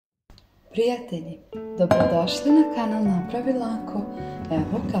Prijatelji, dobrodošli na kanal Napravi lako,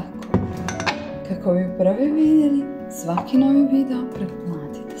 evo kako. Kako bi prvi vidjeli svaki novi video,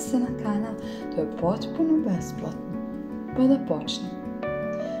 pretplatite se na kanal, to je potpuno besplatno. Pa da počnemo.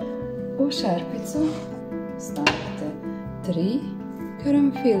 U šerpicu stavite 3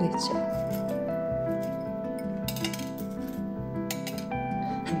 karanfilića.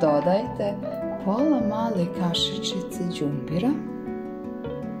 Dodajte pola male kašičice đumbira.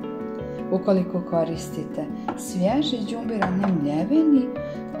 Ukoliko koristite svježi đumbir, a ne mljeveni,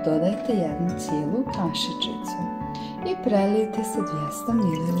 dodajte jednu cijelu kašičicu i prelijte sa 200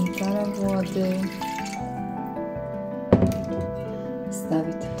 ml vode.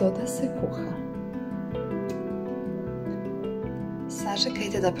 Stavite to da se kuha.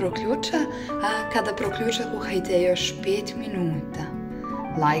 Sačekajte da proključa, a kada proključa kuhajte još 5 minuta.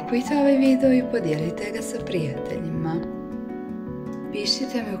 Lajkujte ovaj video i podijelite ga sa prijateljima.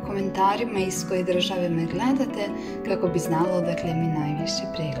 Pišite mi u komentarima iz koje države me gledate kako bi znalo odakle mi najviše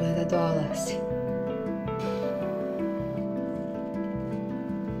pregleda dolazi.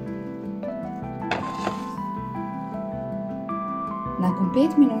 Nakon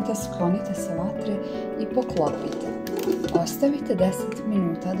 5 minuta sklonite sa vatre i poklopite. Ostavite 10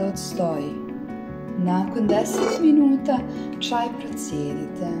 minuta da odstoji. Nakon 10 minuta čaj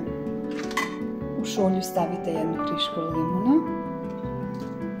procijedite. U šolju stavite jednu krišku limuna.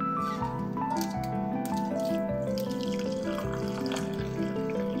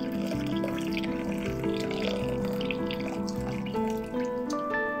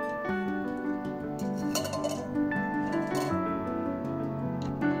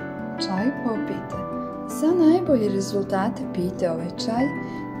 Čaj popijte. Za najbolje rezultate pijte ovaj čaj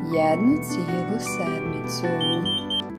jednu cijelu sedmicu.